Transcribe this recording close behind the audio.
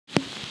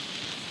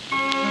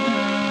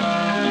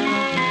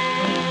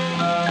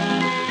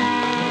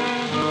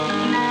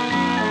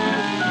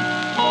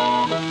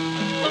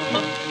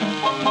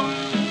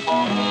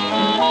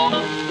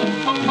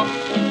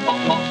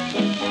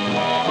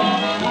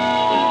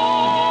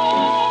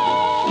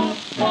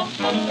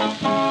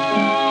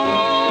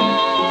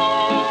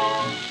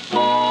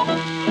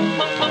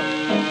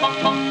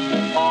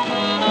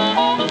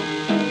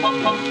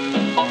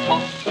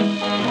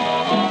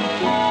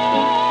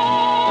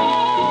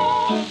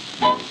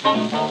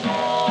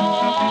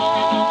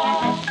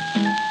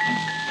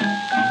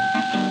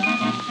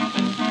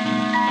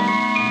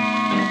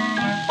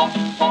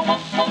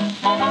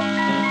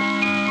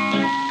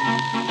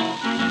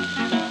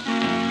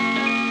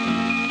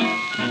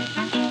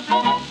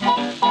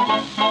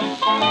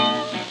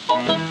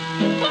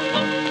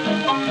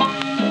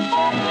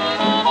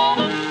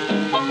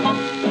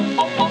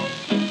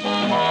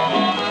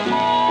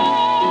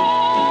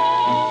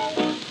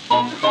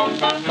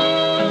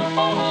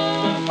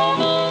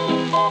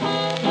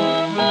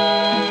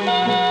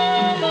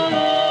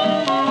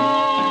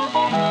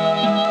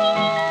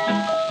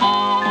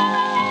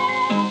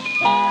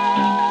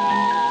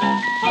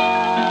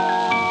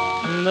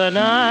The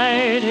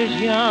night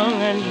is young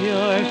and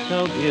you're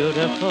so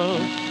beautiful,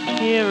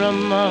 here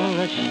among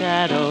the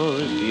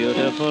shadows,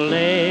 beautiful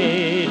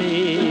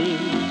lady.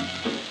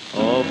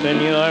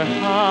 Open your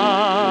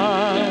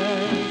heart.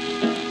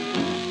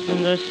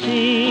 The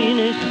scene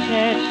is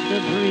set, the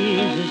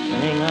breezes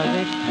sing of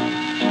it,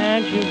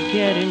 and you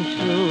get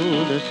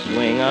into the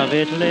swing of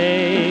it,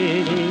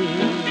 lady.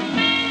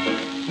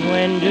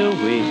 When do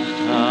we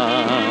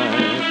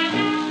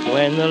start?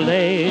 When the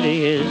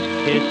lady is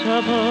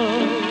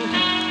kissable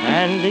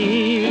and the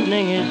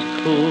evening is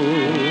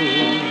cool,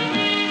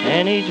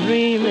 any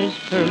dream is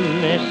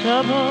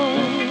permissible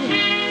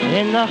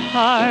in the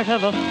heart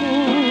of a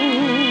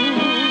fool.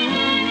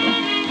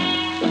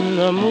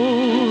 The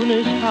moon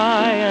is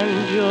high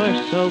and you're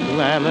so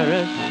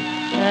glamorous,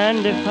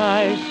 and if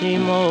I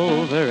seem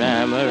over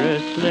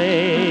amorous,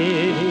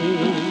 lady,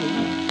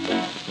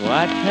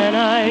 what can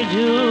I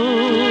do?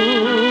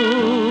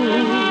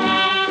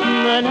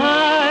 The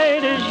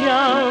night is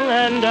young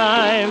and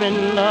I'm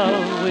in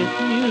love,